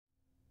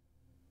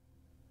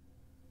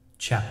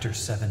Chapter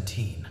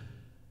 17.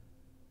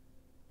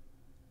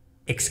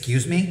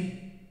 Excuse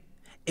me?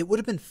 It would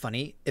have been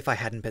funny if I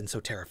hadn't been so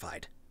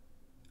terrified.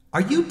 Are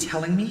you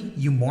telling me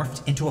you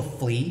morphed into a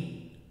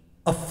flea?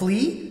 A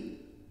flea?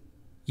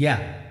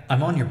 Yeah,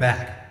 I'm on your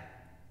back.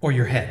 Or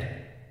your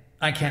head.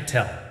 I can't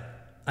tell.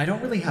 I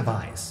don't really have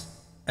eyes.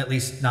 At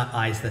least not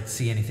eyes that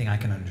see anything I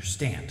can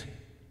understand.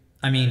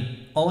 I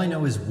mean, all I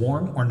know is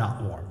warm or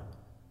not warm.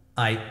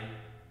 I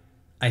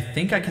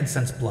think I can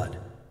sense blood.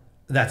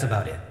 That's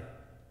about it.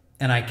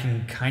 And I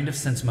can kind of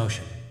sense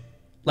motion.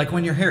 Like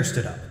when your hair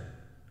stood up.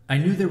 I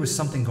knew there was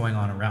something going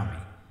on around me.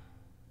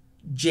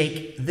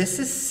 Jake, this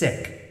is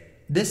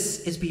sick.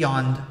 This is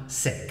beyond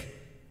sick.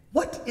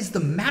 What is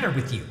the matter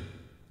with you?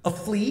 A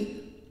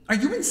flea? Are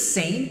you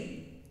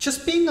insane?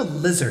 Just being a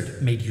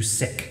lizard made you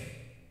sick.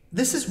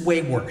 This is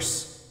way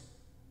worse.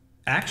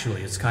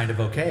 Actually, it's kind of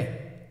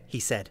okay, he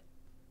said.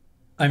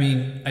 I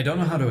mean, I don't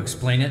know how to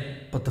explain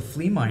it, but the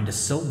flea mind is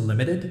so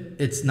limited,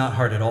 it's not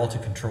hard at all to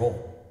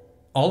control.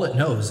 All it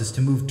knows is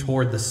to move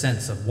toward the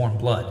sense of warm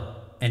blood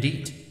and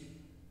eat.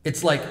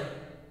 It's like,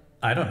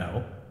 I don't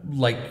know,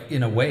 like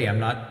in a way I'm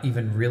not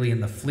even really in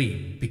the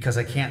flea because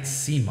I can't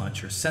see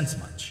much or sense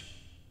much.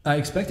 I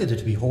expected it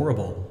to be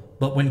horrible,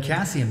 but when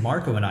Cassie and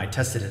Marco and I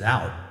tested it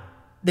out,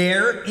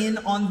 they're in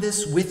on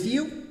this with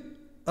you?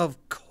 Of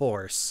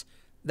course.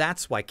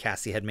 That's why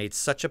Cassie had made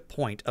such a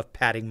point of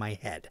patting my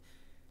head.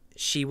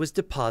 She was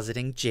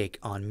depositing Jake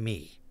on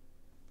me.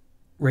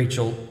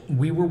 Rachel,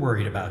 we were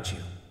worried about you.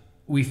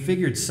 We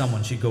figured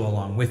someone should go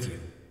along with you.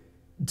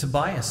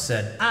 Tobias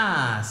said,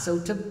 so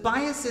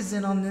Tobias is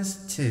in on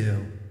this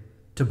too.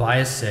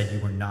 Tobias said you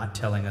were not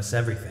telling us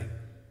everything.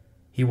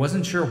 He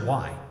wasn't sure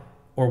why,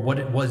 or what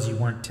it was you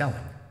weren't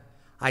telling.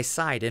 I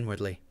sighed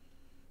inwardly.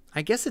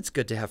 I guess it's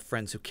good to have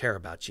friends who care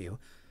about you.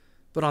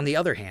 But on the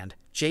other hand,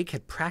 Jake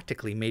had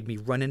practically made me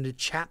run into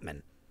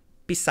Chapman.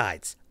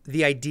 Besides,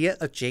 the idea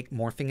of Jake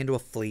morphing into a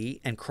flea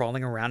and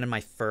crawling around in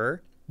my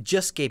fur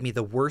just gave me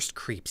the worst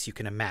creeps you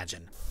can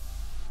imagine.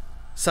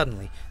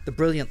 Suddenly, the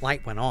brilliant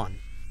light went on.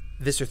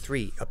 Visser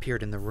 3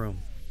 appeared in the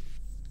room.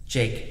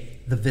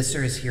 Jake, the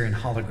Visser is here in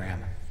hologram,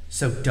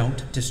 so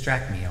don't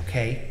distract me,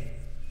 okay?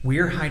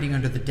 We're hiding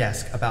under the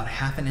desk about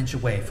half an inch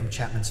away from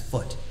Chapman's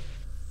foot.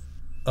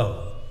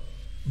 Oh,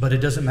 but it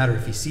doesn't matter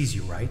if he sees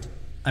you, right?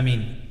 I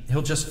mean,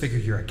 he'll just figure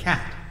you're a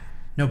cat.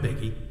 No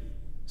biggie.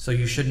 So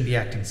you shouldn't be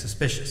acting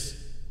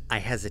suspicious. I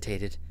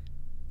hesitated.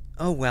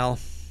 Oh well,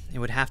 it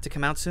would have to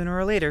come out sooner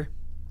or later.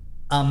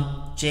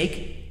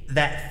 Jake,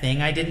 that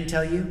thing I didn't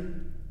tell you?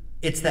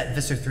 It's that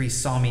Visser 3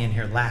 saw me in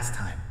here last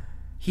time.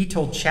 He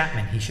told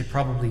Chapman he should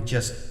probably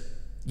just,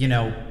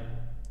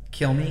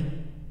 kill me.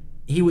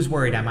 He was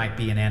worried I might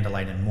be an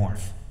Andalite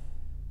morph.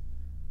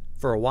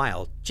 For a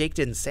while, Jake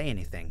didn't say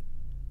anything.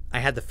 I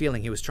had the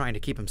feeling he was trying to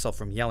keep himself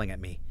from yelling at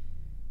me.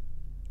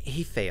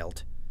 He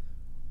failed.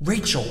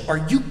 Rachel,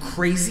 are you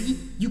crazy?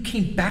 You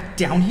came back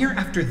down here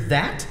after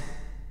that?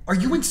 Are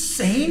you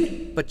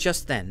insane? But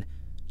just then,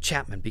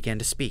 Chapman began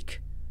to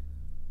speak.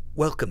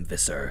 Welcome,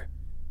 Visser.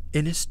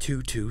 Innis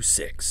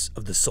 226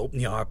 of the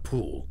Sultanyar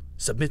Pool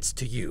submits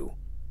to you.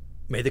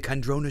 May the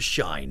Kandrona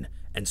shine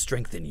and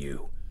strengthen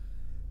you.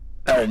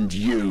 And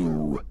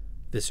you,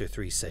 Visser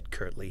 3 said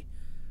curtly.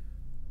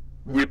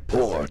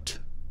 Report.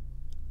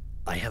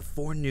 I have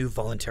 4 new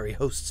voluntary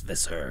hosts,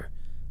 Visser,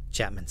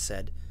 Chapman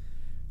said.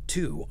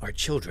 2 are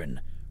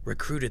children,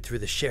 recruited through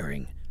the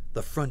Sharing,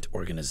 the Front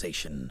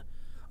organization.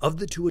 Of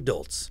the 2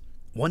 adults,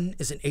 1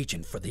 is an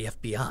agent for the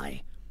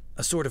FBI,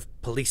 a sort of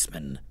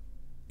policeman.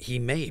 He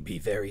may be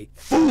very...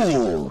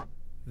 Fool!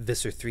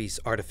 Visser 3's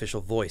artificial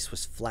voice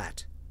was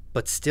flat,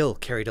 but still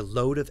carried a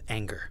load of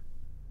anger.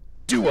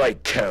 Do I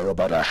care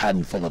about a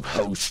handful of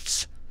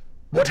hosts?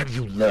 What have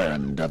you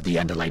learned of the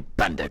Andalite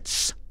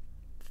bandits?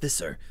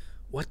 Visser,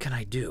 what can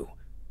I do?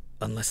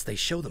 Unless they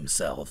show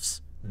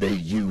themselves. They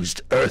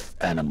used earth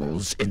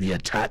animals in the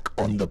attack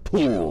on the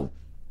pool.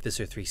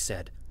 Visser 3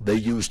 said. They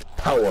used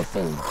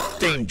powerful,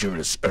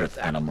 dangerous earth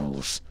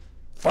animals.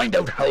 Find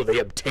out how they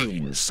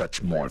obtain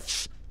such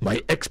morphs.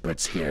 My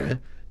experts here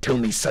tell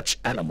me such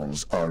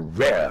animals are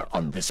rare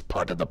on this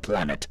part of the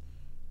planet.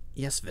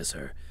 Yes,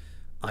 Visser.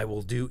 I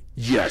will do...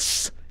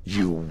 Yes,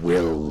 you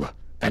will.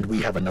 And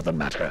we have another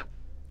matter.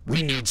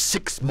 We need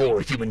 6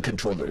 more human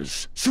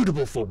controllers,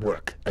 suitable for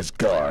work as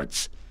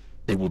guards.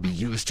 They will be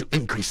used to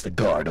increase the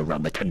guard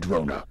around the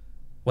Kandrona.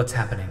 What's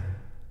happening?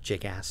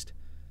 Jake asked.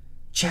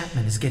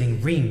 Chapman is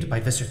getting reamed by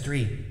Visser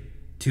 3.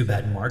 Too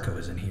bad Marco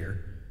isn't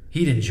here.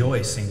 He'd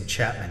enjoy seeing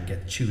Chapman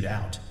get chewed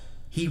out.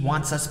 He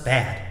wants us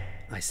bad,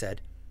 I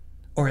said.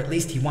 Or at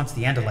least he wants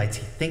the Andalites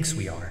he thinks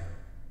we are.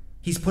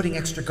 He's putting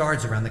extra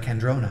guards around the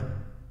Kandrona.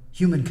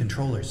 Human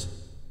controllers.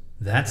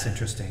 That's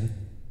interesting.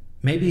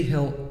 Maybe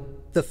he'll...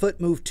 The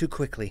foot moved too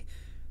quickly.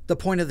 The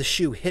point of the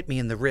shoe hit me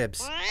in the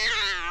ribs.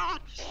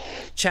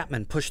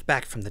 Chapman pushed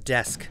back from the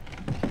desk.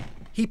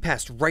 He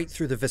passed right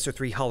through the Visser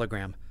 3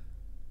 hologram.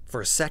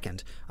 For a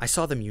second, I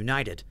saw them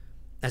united,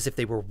 as if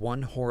they were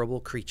one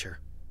horrible creature.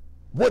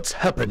 What's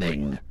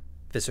happening?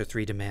 Visser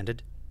 3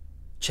 demanded.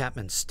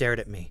 Chapman stared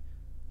at me,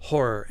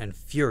 horror and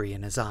fury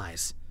in his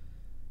eyes.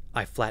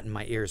 I flattened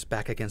my ears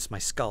back against my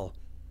skull.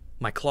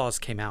 My claws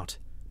came out.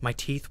 My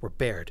teeth were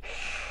bared.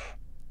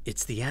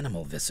 It's the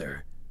animal,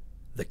 Visser.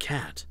 The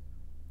cat,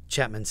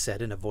 Chapman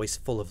said in a voice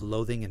full of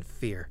loathing and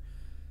fear.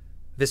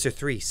 Visser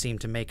 3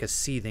 seemed to make a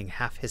seething,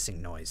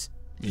 half-hissing noise.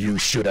 You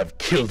should have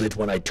killed it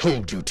when I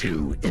told you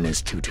to,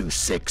 Innis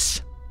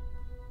 226.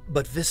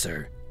 But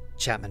Visser,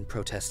 Chapman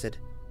protested.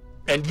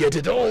 And yet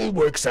it all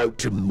works out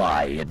to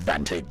my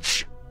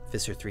advantage,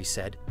 Visser 3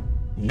 said.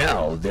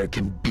 Now there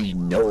can be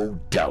no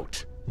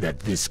doubt that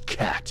this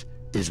cat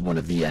is one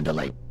of the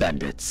Andalite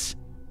bandits.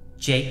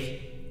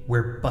 Jake,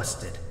 we're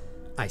busted.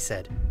 I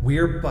said.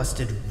 We're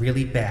busted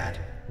really bad.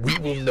 We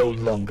will no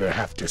longer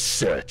have to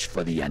search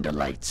for the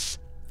Andalites,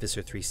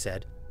 Visser 3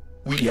 said.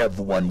 We have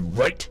one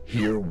right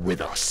here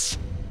with us.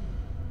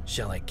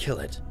 Shall I kill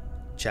it?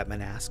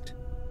 Chapman asked.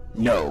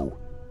 No,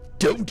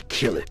 don't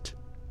kill it.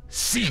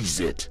 Seize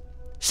it.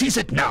 Seize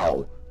it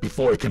now,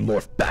 before it can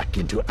morph back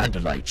into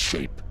Andalite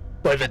shape.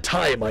 By the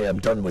time I am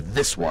done with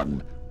this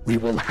one, we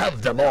will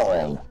have them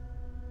all.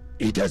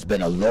 It has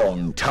been a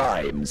long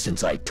time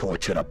since I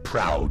tortured a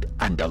proud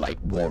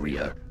Andalite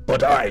warrior,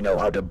 but I know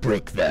how to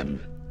break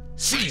them.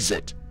 Seize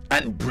it,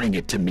 and bring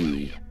it to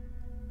me.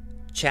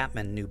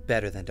 Chapman knew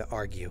better than to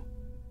argue.